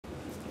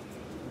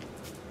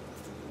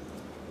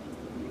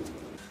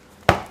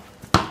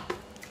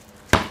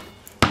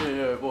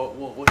yo,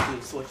 what's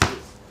this? What's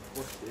this?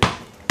 What's this?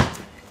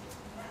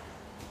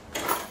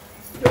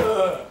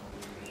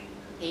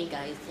 Hey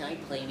guys, can I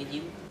play with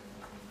you?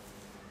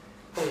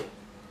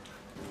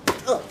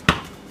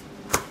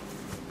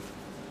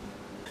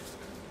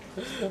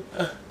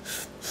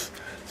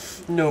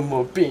 No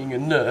more being a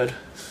nerd.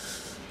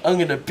 I'm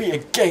gonna be a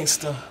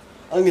gangster.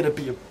 I'm gonna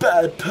be a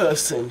bad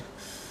person.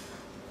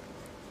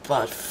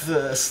 But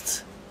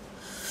first,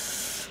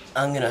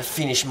 I'm gonna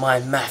finish my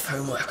math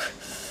homework.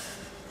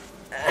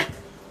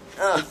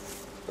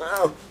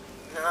 No.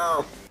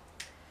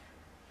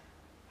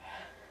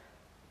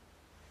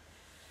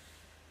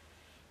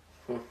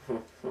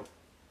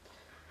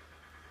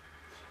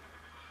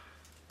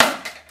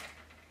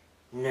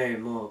 No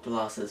more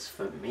glasses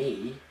for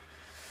me.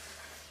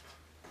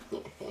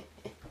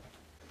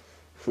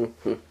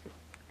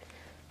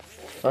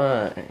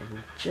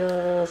 Fine,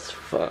 just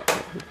fine.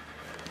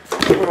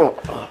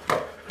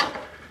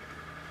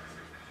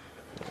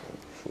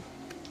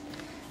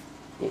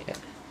 Yeah,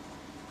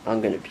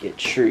 I'm gonna be a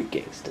true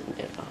gangster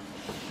now.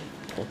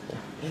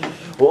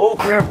 Oh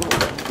crap!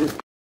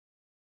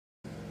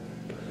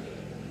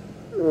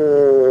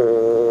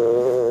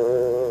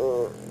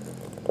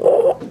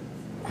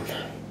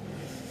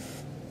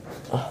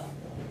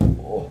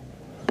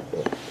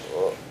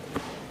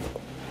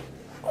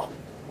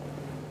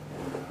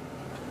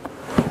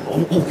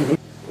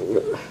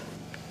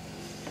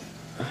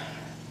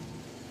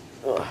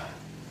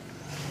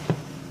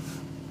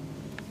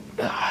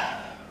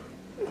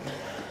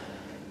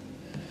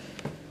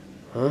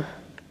 Huh?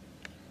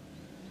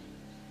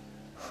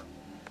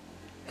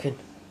 I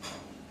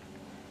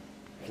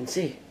can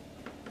see.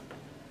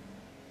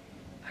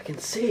 I can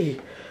see.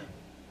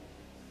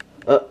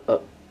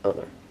 Oh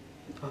no.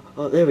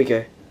 Oh, there we go.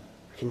 I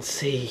can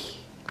see.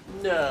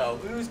 Now,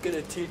 who's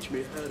gonna teach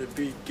me how to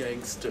be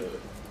gangster?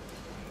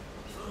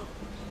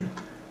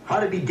 How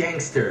to Be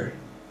Gangster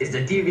is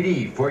the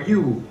DVD for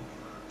you.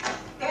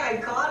 Hey,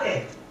 I caught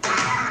it!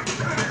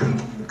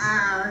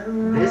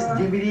 This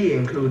DVD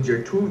includes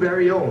your two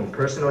very own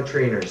personal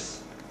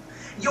trainers.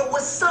 Yo,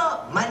 what's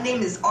up? My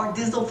name is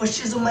Ardizzle for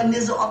Shizzle my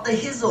nizzle off the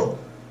hizzle.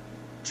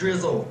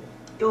 Drizzle.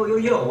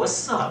 Yo,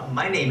 what's up?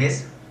 My name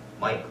is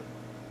Mike.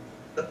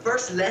 The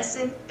first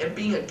lesson in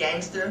being a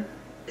gangster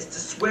is to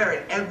swear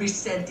in every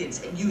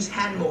sentence and use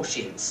hand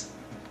motions.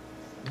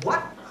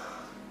 What?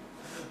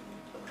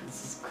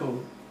 This is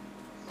cool.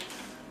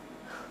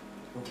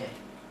 Okay.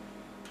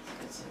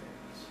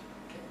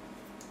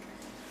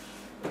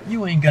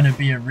 You ain't gonna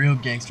be a real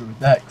gangster with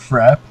that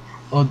crap.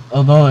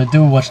 Although I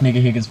do watch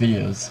Nigga Higgins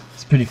videos.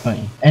 It's pretty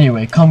funny.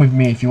 Anyway, come with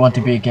me if you want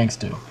to be a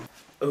gangster.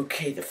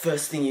 Okay, the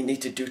first thing you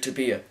need to do to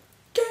be a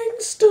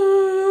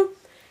gangster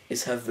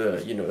is have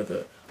the, you know,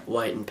 the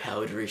white and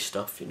powdery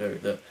stuff, you know,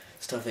 the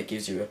stuff that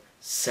gives you a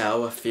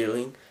sour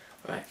feeling.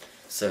 Right,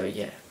 so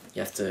yeah,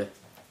 you have to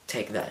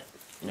take that,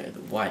 you know,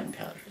 the white and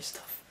powdery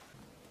stuff.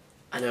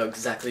 I know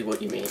exactly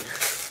what you mean.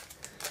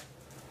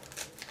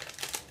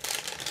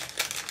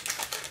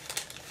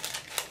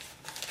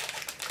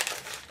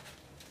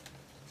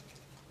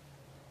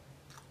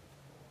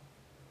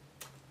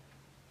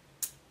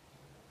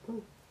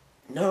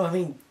 No, I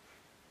mean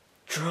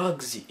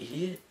drugs, you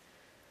idiot.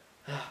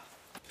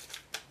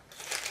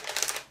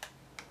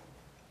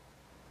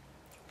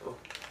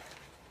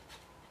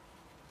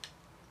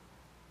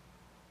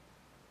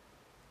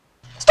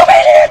 Stop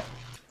it!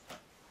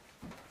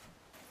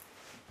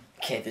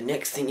 Okay, the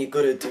next thing you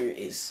gotta do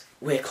is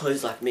wear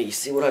clothes like me.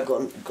 See what I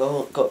got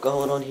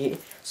going on here?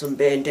 Some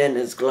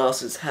bandanas,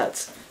 glasses,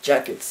 hats,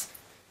 jackets,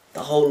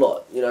 the whole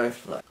lot, you know,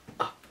 like.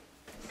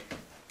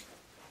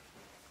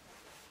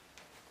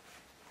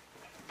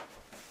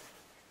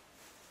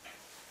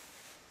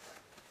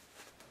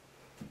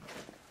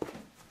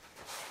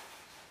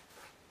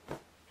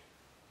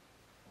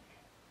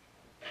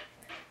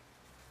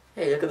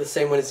 Hey, I got the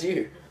same one as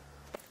you.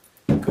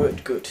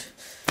 Good.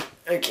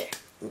 Okay.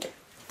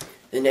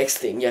 The next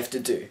thing you have to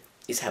do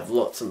is have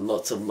lots and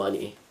lots of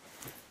money.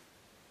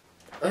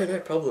 Oh, no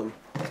problem.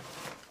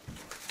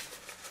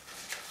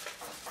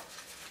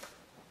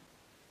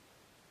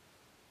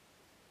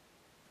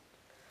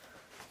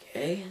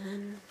 Okay,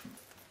 then.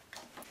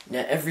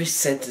 Now every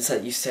sentence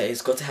that you say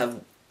has got to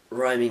have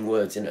rhyming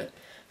words in it.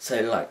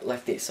 So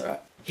like this,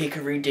 alright?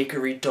 Hickory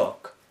dickory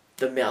dock,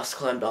 the mouse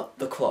climbed up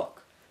the clock.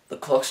 The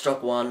clock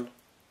struck 1,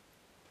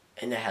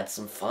 and they had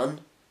some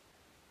fun.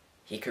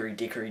 Hickory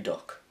dickory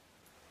dock.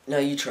 Now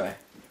you try.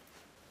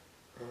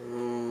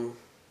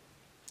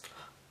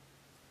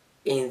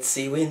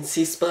 Incy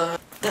wincy spot.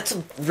 That's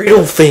a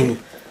riddle thing.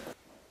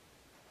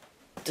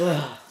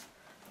 Duh.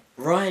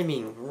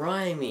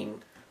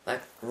 Rhyming.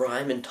 Like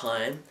rhyme and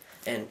time,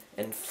 and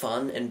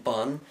fun and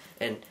bun,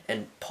 and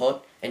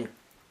pot and.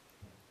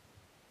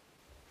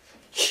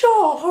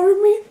 Sure,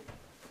 homie.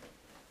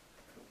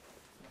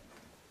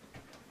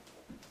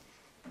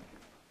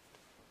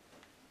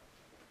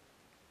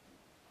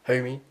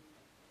 Homie.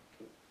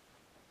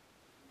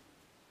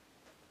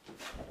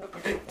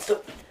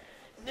 Stop.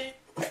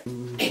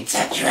 It's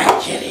a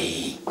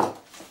tragedy.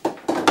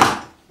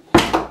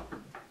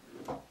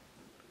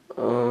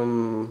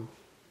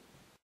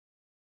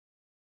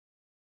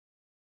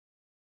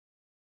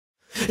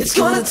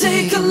 gonna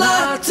take a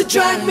lot to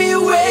drag me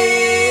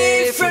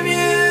away from you.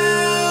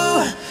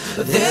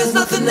 There's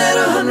nothing that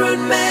 100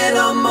 men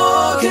or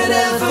more could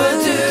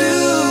ever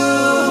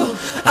do.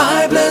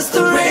 I bless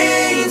the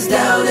rains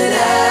down in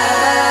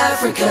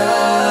Africa.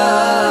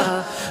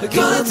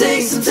 Gonna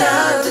take some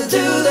time to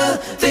do the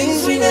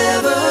things we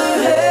never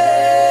had.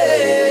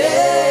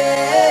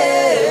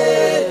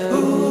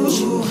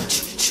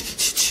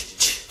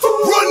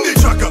 Run the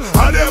tracker,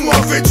 and them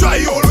off it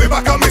try all way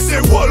back. I miss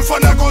a wolf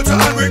and I go to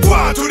and we go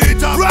on to the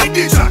top. Ride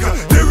the tracker,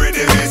 the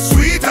rhythm is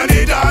sweet and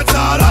the dance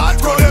all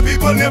hardcore. The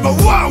people never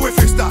want we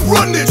fix that.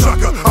 Run the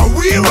tracker, and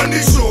we run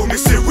the show. Me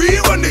say we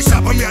run the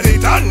shop, and me are the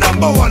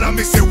 #1. And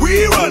me say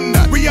we run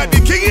that. We are the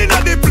king in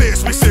the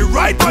place. Me say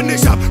right on the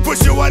shop.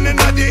 Push you one in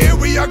the air,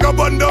 we are gonna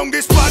burn down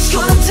this spot. It's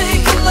gonna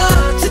take a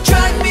lot to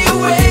drag me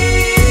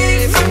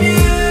away from you.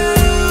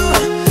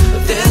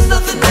 There's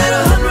nothing that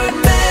 100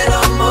 men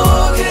or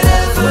more could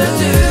ever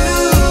do.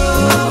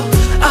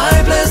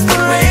 I bless the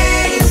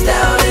rains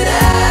down in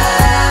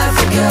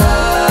Africa.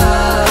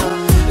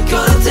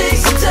 Gonna take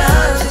some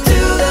time to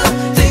do the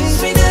things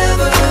we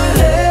never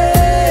had.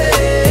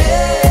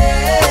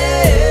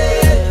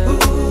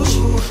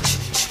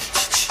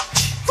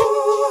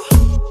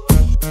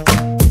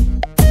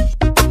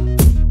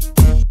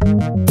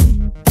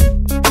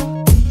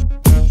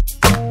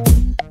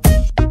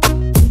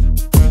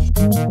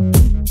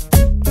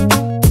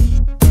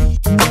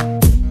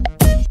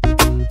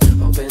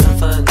 Hoping I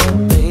find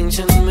some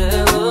ancient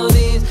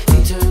melodies. He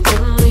turned to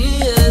me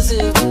as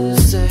if to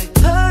say,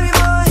 hurry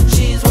boy,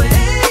 she's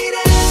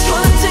waiting. It's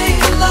gonna take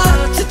a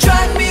lot to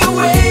drag me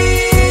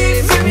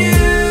away from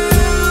you.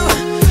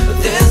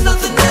 There's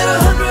nothing that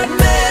 100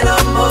 men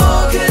or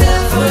more could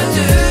ever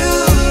do.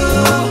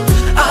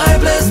 I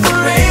bless the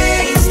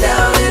rains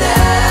down in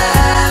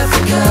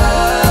Africa.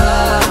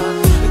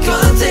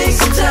 Gonna take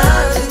some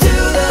time to do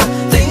the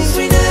things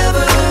we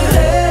never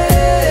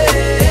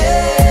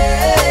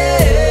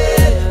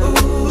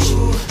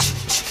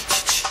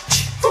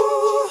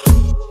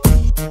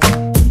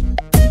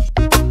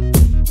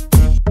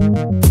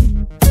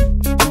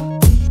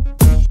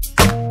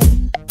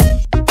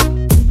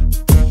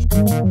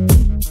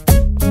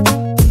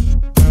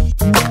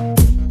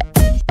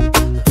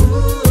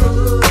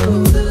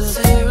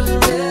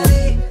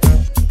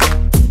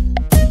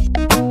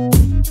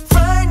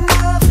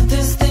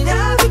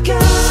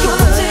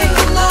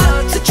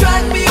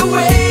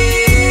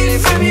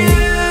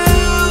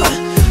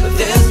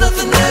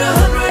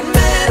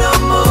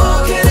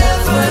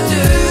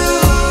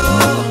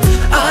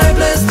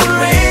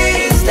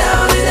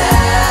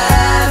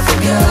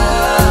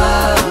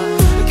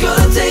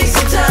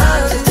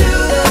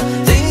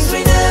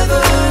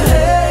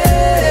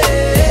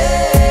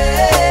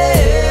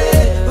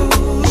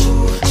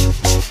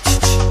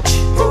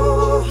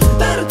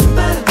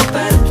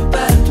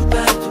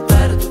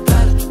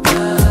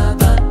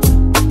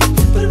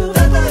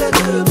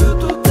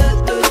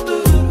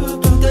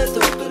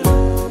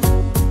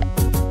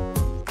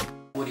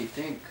What do you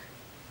think?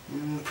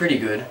 Pretty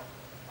good.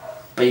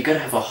 But you gotta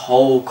have a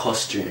whole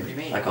costume. What do you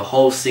mean? Like a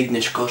whole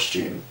signature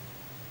costume.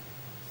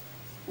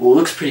 Well, it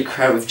looks pretty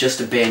crap with just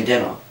a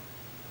bandana.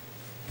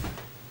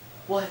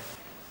 What?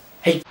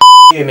 Hey,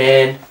 you,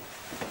 man.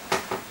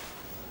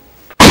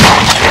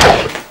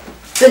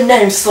 The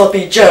name's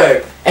Sloppy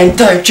Joe, and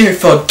don't you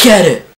forget it!